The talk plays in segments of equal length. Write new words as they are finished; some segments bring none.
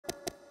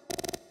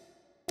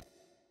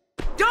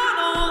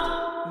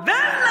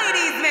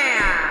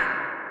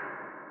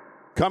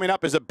Coming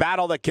up is a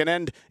battle that can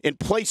end in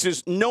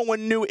places no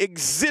one knew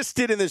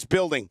existed in this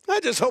building. I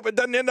just hope it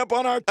doesn't end up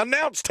on our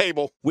announce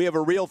table. We have a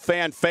real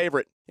fan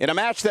favorite in a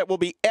match that will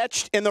be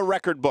etched in the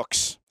record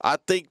books. I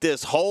think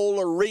this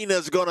whole arena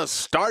is going to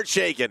start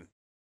shaking.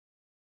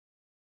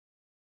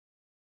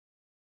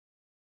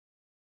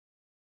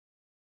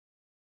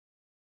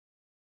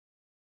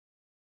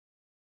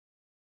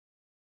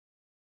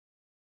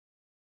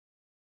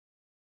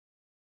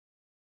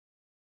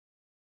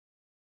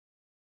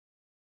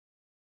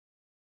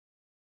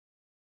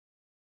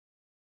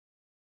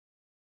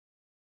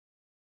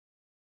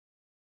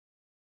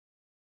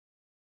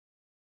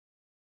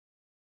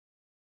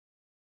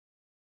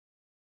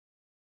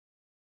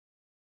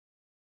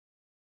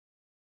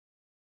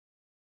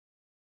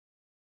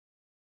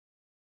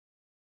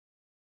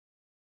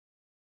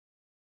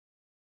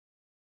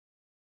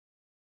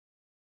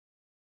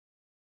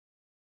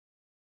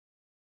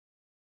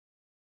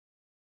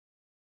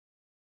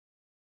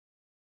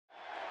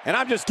 And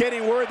I'm just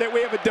getting word that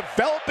we have a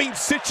developing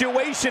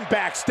situation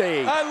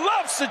backstage. I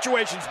love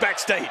situations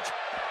backstage.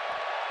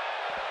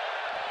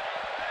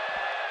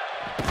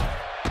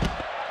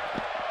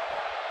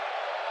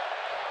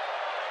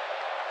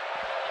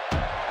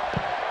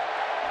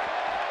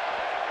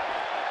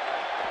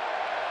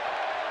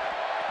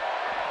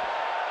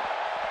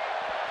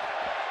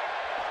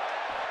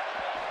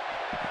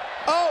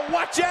 Oh,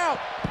 watch out!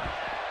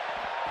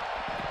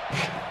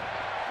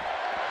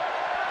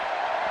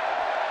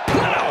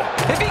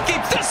 If he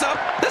keeps this up,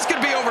 this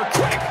could be over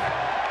quick.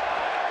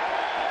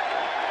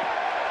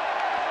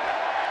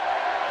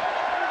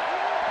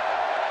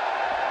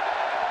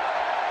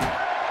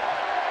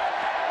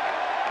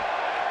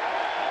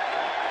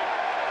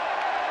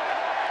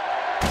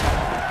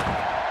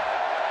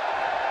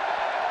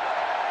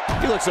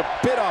 He looks a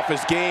bit off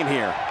his game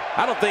here.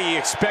 I don't think he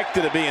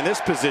expected to be in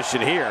this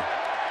position here.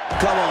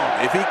 Come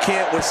on, if he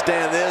can't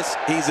withstand this,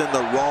 he's in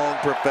the wrong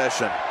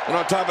profession. And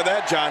on top of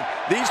that, John,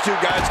 these two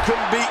guys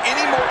couldn't be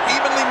any more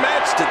evenly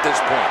matched at this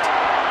point.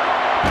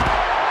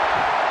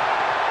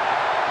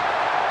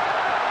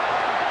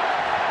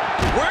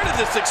 Where did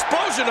this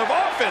explosion of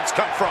offense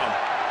come from?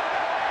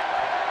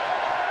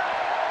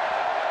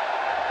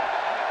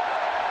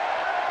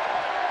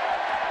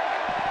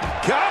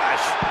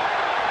 Gosh!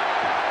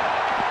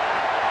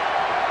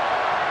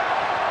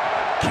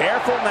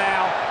 Careful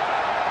now.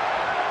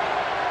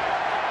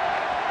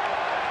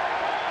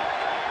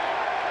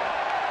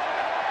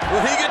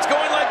 When he gets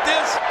going like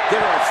this,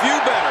 there are a few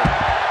better.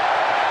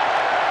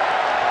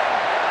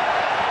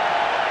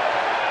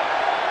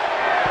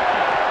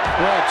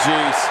 Well,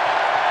 geez.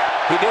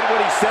 He did what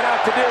he set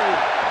out to do,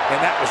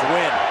 and that was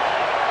win.